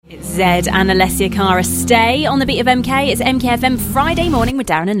Z and Alessia Cara. Stay on the beat of MK. It's MKFM Friday morning with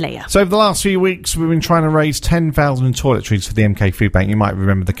Darren and Lia. So over the last few weeks, we've been trying to raise 10,000 toiletries for the MK Food Bank. You might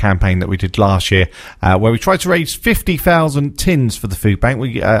remember the campaign that we did last year, where we tried to raise 50,000 tins for the food bank.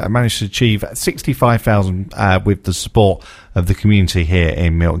 We managed to achieve 65,000 with the support of the community here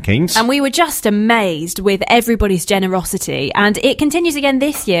in Milton Keynes. And we were just amazed with everybody's generosity. And it continues again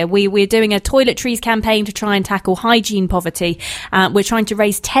this year. We're doing a toiletries campaign to try and tackle hygiene poverty. We're trying to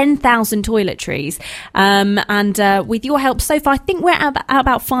raise 10,000 toiletries. And with your help so far, I think we're at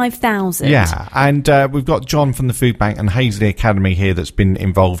about 5,000. Yeah, and we've got John from the food bank and Hazeley Academy here that's been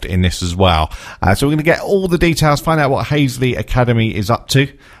involved in this as well. So we're going to get all the details, find out what Hazeley Academy is up to.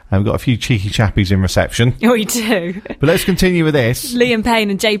 And we've got a few cheeky chappies in reception. Oh, we do. But let's continue with this. Liam Payne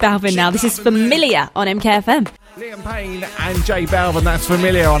and Jay Balvin now. This is Familiar on MKFM. Liam Payne and Jay Balvin, that's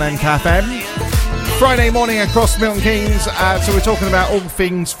Familiar on MKFM. Friday morning across Milton Keynes. So we're talking about all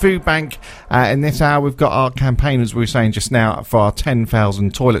things food bank. In this hour, we've got our campaign, as we were saying just now, for our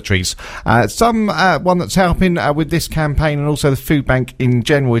 10,000 toiletries. One that's helping with this campaign and also the food bank in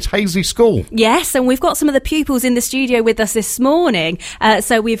general is Hazeley School. Yes, and we've got some of the pupils in the studio with us this morning.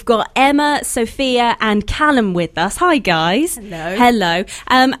 So we've got Emma, Sophia and Callum with us. Hi, guys. Hello. Hello.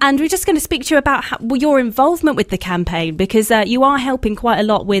 And we're just going to speak to you about your involvement with the campaign, because you are helping quite a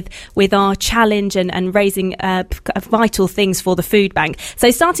lot with our challenge and raising vital things for the food bank.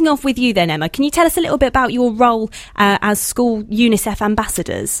 So starting off with you then, Emma, can you tell us a little bit about your role as school UNICEF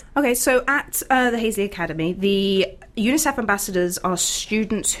ambassadors? Okay, so at the Hazeley Academy, the UNICEF ambassadors are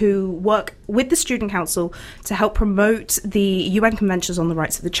students who work with the Student Council to help promote the UN Conventions on the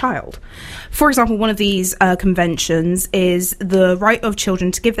Rights of the Child. For example, one of these conventions is the right of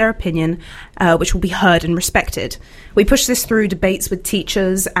children to give their opinion, which will be heard and respected. We push this through debates with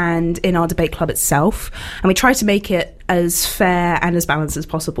teachers and in our debate club itself, and we try to make it as fair and as balanced as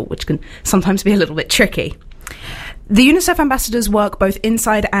possible, which can sometimes be a little bit tricky. The UNICEF ambassadors work both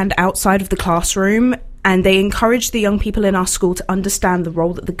inside and outside of the classroom, and they encourage the young people in our school to understand the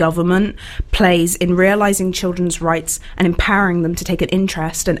role that the government plays in realising children's rights and empowering them to take an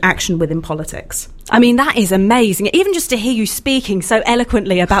interest and action within politics. I mean, that is amazing. Even just to hear you speaking so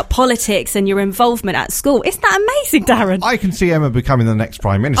eloquently about politics and your involvement at school. Isn't that amazing, Darren? I can see Emma becoming the next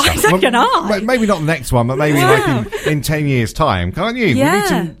Prime Minister. So can I. Maybe not the next one, but maybe like in 10 years' time. Can't you? Yeah. We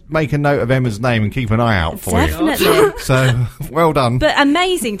need to make a note of Emma's name and keep an eye out for Definitely. you. So, well done. But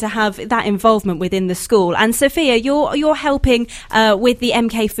amazing to have that involvement within the school. And Sophia, you're helping with the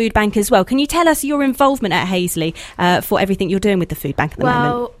MK Food Bank as well. Can you tell us your involvement at Hazeley for everything you're doing with the food bank at the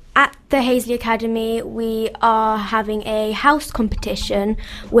moment? At the Hazeley Academy, we are having a house competition,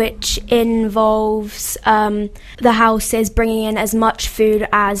 which involves the houses bringing in as much food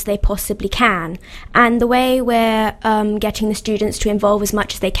as they possibly can. And the way we're getting the students to involve as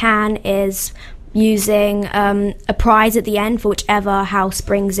much as they can is using a prize at the end for whichever house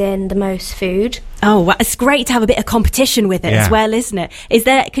brings in the most food. Oh, well, it's great to have a bit of competition with it as well, isn't it?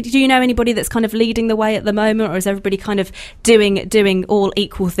 Do you know anybody that's kind of leading the way at the moment, or is everybody kind of doing all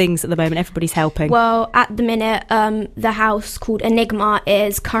equal things at the moment? Everybody's helping. Well, at the minute, the house called Enigma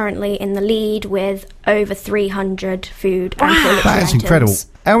is currently in the lead with over 300 food and toiletry items. That's incredible.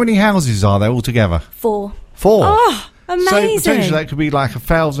 How many houses are there altogether? 4. Oh, amazing. So potentially that could be like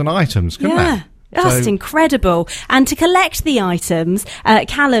 1,000 items, couldn't it? That's incredible. And to collect the items,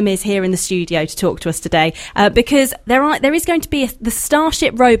 Callum is here in the studio to talk to us today because there is going to be the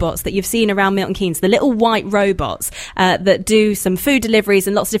Starship robots that you've seen around Milton Keynes, the little white robots that do some food deliveries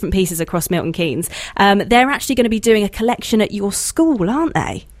and lots of different pieces across Milton Keynes. They're actually going to be doing a collection at your school, aren't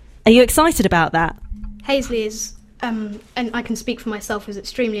they? Are you excited about that? Hazeley is, and I can speak for myself, is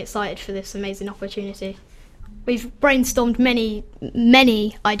extremely excited for this amazing opportunity. We've brainstormed many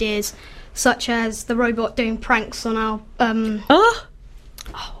ideas, such as the robot doing pranks on our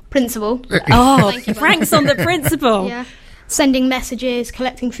principal. Oh, pranks on the principal. Yeah, sending messages,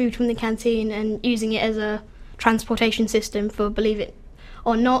 collecting food from the canteen and using it as a transportation system for, believe it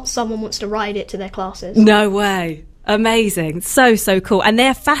or not, someone wants to ride it to their classes. No way. Amazing. So cool. And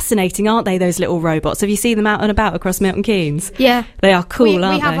they're fascinating, aren't they, those little robots? Have you seen them out and about across Milton Keynes? Yeah. They are cool,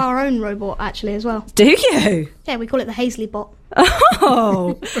 aren't they? We have our own robot, actually, as well. Do you? Yeah, we call it the Hazeley bot.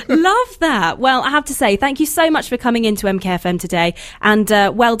 Oh, love that. Well, I have to say, thank you so much for coming into MKFM today, and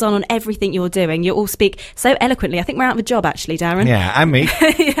well done on everything you're doing. You all speak so eloquently. I think we're out of a job, actually, Darren. Yeah, and me.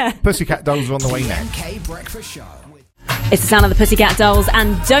 Yeah. Pussycat Dolls are on the way now. MK Breakfast Show. It's the sound of the Pussycat Dolls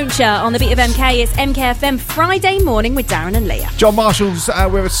and Don't Ya on the beat of MK. It's MKFM Friday morning with Darren and Lia. John Marshall's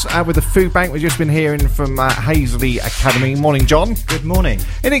with us with the food bank. We've just been hearing from Hazeley Academy. Morning, John. Good morning.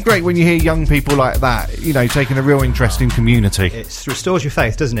 Isn't it great when you hear young people like that, you know, taking a real interest in community? It restores your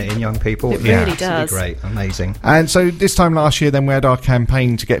faith, doesn't it, in young people? It really does. Great, amazing. And so this time last year, then we had our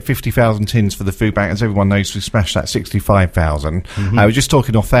campaign to get 50,000 tins for the food bank. As everyone knows, we smashed that 65,000. We were just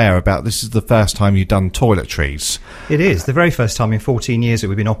talking off air about this is the first time you've done toiletries. It is the very first time in 14 years that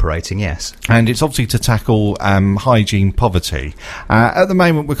we've been operating, yes. And it's obviously to tackle hygiene poverty. At the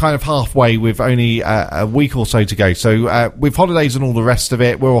moment, we're kind of halfway with only a week or so to go. So with holidays and all the rest of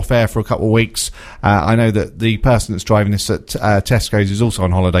it, we're off air for a couple of weeks. I know that the person that's driving this at Tesco's is also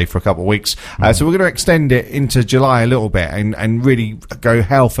on holiday for a couple of weeks. So we're going to extend it into July a little bit and really go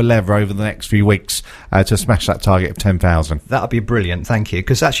hell for leather over the next few weeks to smash that target of 10,000. That would be brilliant, thank you.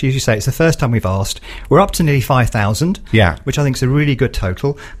 Because actually, as you say, it's the first time we've asked. We're up to nearly 5,000, which I think is a really good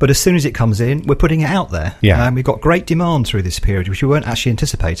total. But as soon as it comes in, we're putting it out there. We've got great demand through this period, which we weren't actually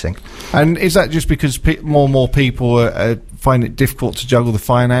anticipating. And is that just because more and more people find it difficult to juggle the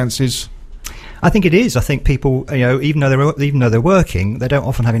finances? I think it is. I think people, you know, even though they're working, they don't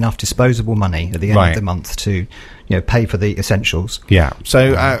often have enough disposable money at the end of the month to, you know, pay for the essentials.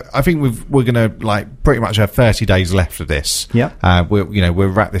 So I think we're going to pretty much have 30 days left of this. We'll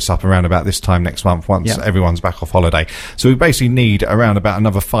wrap this up around about this time next month once everyone's back off holiday. So we basically need around about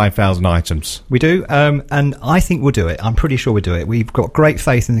another 5,000 items. We do, and I think we'll do it. I'm pretty sure we'll do it. We've got great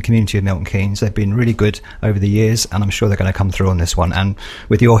faith in the community of Milton Keynes. They've been really good over the years, and I'm sure they're going to come through on this one, and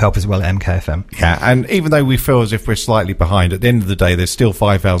with your help as well at MKFM. Yeah, and even though we feel as if we're slightly behind, at the end of the day, there's still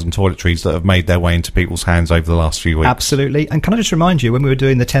 5,000 toiletries that have made their way into people's hands over the last few weeks. Absolutely. And can I just remind you, when we were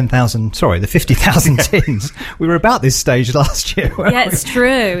doing the 50,000 tins, we were about this stage last year. Yeah, it's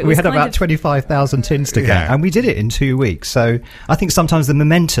true. We had about 25,000 tins to go, and we did it in 2 weeks. So I think sometimes the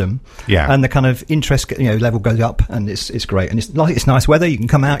momentum and the kind of interest level goes up, and it's great. And it's nice weather. You can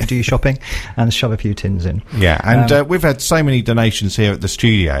come out, you do your shopping, and shove a few tins in. Yeah, and we've had so many donations here at the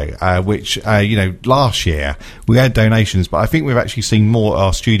studio, which, last year we had donations, but I think we've actually seen more at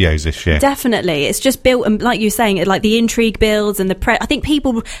our studios this year. Definitely. It's just built, and like you're saying, like the intrigue builds and I think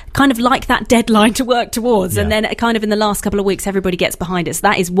people kind of like that deadline to work towards, and then kind of in the last couple of weeks everybody gets behind it. So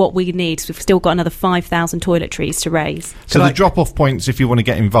that is what we need. So we've still got another 5,000 toiletries to raise. So the drop-off points if you want to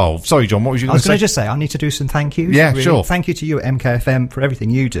get involved. Sorry, John, what was you going to say? I was going to just say I need to do some thank yous. Yeah, really. Sure. Thank you to you at MKFM for everything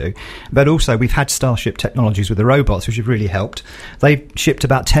you do. But also we've had Starship Technologies with the robots, which have really helped. They've shipped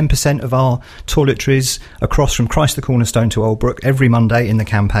about 10% of our toiletries across from Christ the Cornerstone to Oldbrook every Monday in the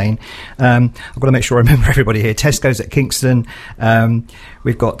campaign. I've got to make sure I remember everybody here. Tesco's at Kingston.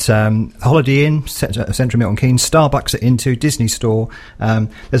 We've got Holiday Inn, Central Milton Keynes, Starbucks at Into, Disney Store.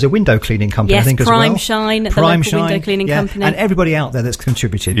 There's a window cleaning company, I think, as well. Prime Shine, the local window cleaning company. And everybody out there that's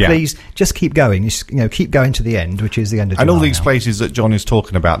contributed. Please just keep going. Keep going to the end, which is the end of July. And all these places that John is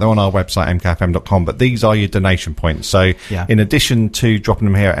talking about, they're on our website, mkfm.com, but these are your donation points. So in addition to dropping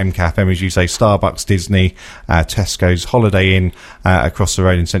them here at MKFM, as you say, Starbucks, Disney, Tesco's, Holiday Inn across the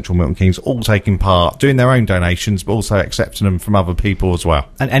road in Central Milton Keynes, all taking part, doing their own donations, but also accepting them from other people as well.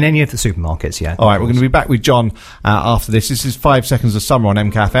 And any of the supermarkets, All right, we're going to be back with John after this. This is 5 Seconds of Summer on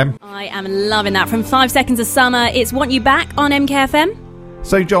MKFM. I am loving that. From 5 Seconds of Summer, it's Want You Back on MKFM.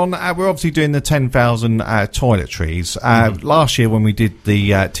 So, John, we're obviously doing the 10,000 toiletries. Last year when we did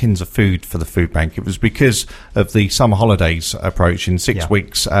the tins of food for the food bank, it was because of the summer holidays approach in 6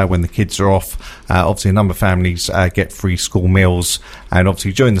 weeks when the kids are off. Obviously, a number of families get free school meals. And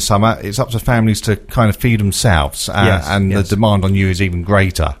obviously, during the summer, it's up to families to kind of feed themselves. The demand on you is even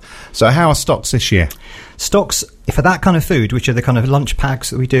greater. So how are stocks this year? Stocks for that kind of food, which are the kind of lunch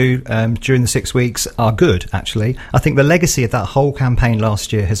packs that we do during the 6 weeks, are good, actually. I think the legacy of that whole campaign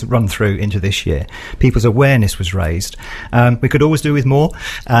last year has run through into this year. People's awareness was raised. We could always do with more.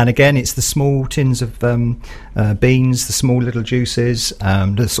 And again, it's the small tins of beans, the small little juices,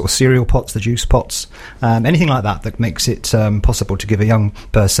 the sort of cereal pots, the juice pots, anything like that makes it possible to give a young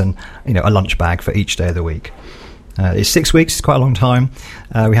person, a lunch bag for each day of the week. It's 6 weeks, it's quite a long time.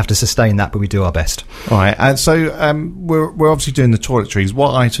 We have to sustain that, but we do our best. All right, and so we're obviously doing the toiletries.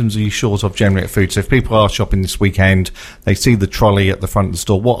 What items are you short of generally at food? So if people are shopping this weekend, they see the trolley at the front of the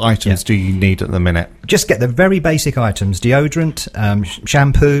store, what items do you need at the minute? Just get the very basic items: deodorant,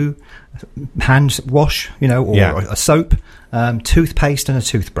 shampoo, hand wash, or a soap, toothpaste and a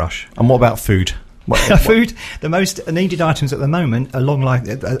toothbrush. And what about food? Food, the most needed items at the moment are long life,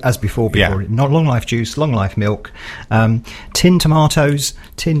 as before, not long life juice, long life milk, tinned tomatoes,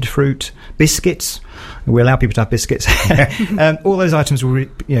 tinned fruit, biscuits, We allow people to have biscuits. All those items will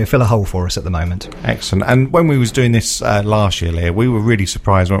fill a hole for us at the moment. Excellent. And when we was doing this last year, Leah, we were really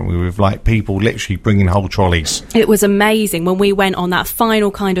surprised, weren't we, with like people literally bringing whole trolleys. It was amazing when we went on that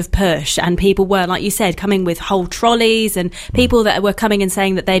final kind of push, and people were, like you said, coming with whole trolleys, and people that were coming and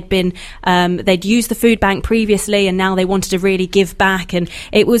saying that they'd used the food bank previously and now they wanted to really give back, and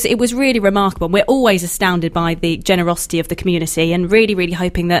it was really remarkable. We're always astounded by the generosity of the community, and really, really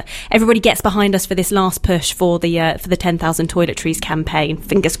hoping that everybody gets behind us for this last push for the 10,000 toiletries campaign.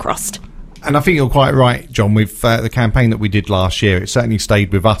 Fingers crossed. And I think you're quite right, John, with the campaign that we did last year. It certainly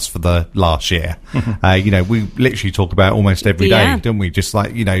stayed with us for the last year. We literally talk about it almost every day, don't we? Just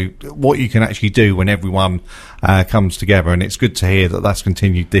like, what you can actually do when everyone comes together. And it's good to hear that that's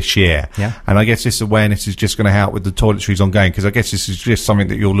continued this year. Yeah. And I guess this awareness is just going to help with the toiletries ongoing, because I guess this is just something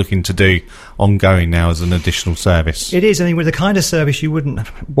that you're looking to do ongoing now as an additional service. It is. I mean, with the kind of service you wouldn't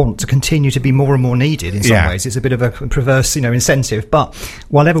want to continue to be more and more needed in some ways. It's a bit of a perverse, incentive. But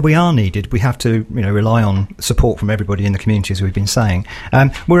whenever we are needed, we have to, rely on support from everybody in the community, as we've been saying.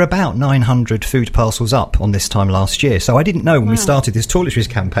 We're about 900 food parcels up on this time last year. So I didn't know when we started this toiletries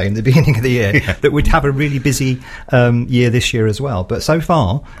campaign at the beginning of the year that we'd have a really busy year this year as well. But so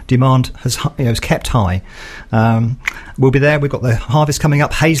far, demand has kept high. We'll be there. We've got the harvest coming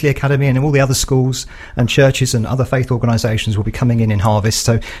up. Hazeley Academy and all the other schools and churches and other faith organisations will be coming in harvest.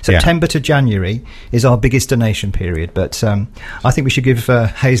 So September to January is our biggest donation period. But I think we should give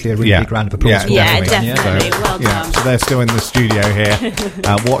Hazeley a really big round of applause. Yeah, definitely. Well done. So they're still in the studio here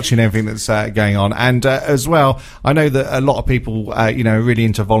watching everything that's going on. And as well, I know that a lot of people are really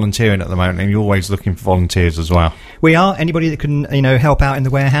into volunteering at the moment, and you're always looking for volunteers as well. We are. Anybody that can help out in the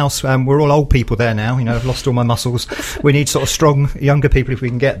warehouse. We're all old people there now. I've lost all my muscles. We need sort of strong younger people if we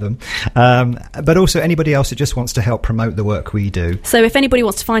can get them. But also anybody else that just wants to help promote the work we do. So if anybody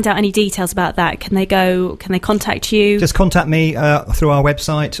wants to find out any details about that, can they contact you? Just contact me through our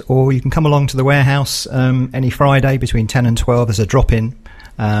website, or you can come along to the warehouse any Friday between 10 and 12 as a drop-in.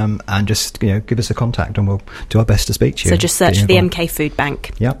 And just give us a contact, and we'll do our best to speak to you. So just search the MK Food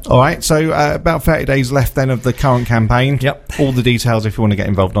Bank. Yep. All right. So about 30 days left then of the current campaign. Yep. All the details if you want to get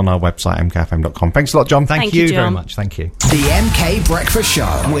involved on our website, mkfm.com. Thanks a lot, John. Thank you very much. Thank you. The MK Breakfast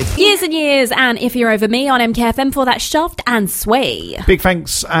Show with years and years, and If You're Over Me on MKFM for that shaft and sway. Big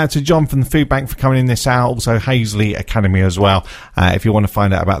thanks to John from the Food Bank for coming in this hour. Also Hazeley Academy as well. If you want to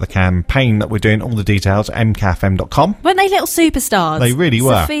find out about the campaign that we're doing, all the details mkfm.com. Weren't they little superstars? They really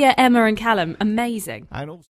were. Sophia, Emma and Callum, amazing. And also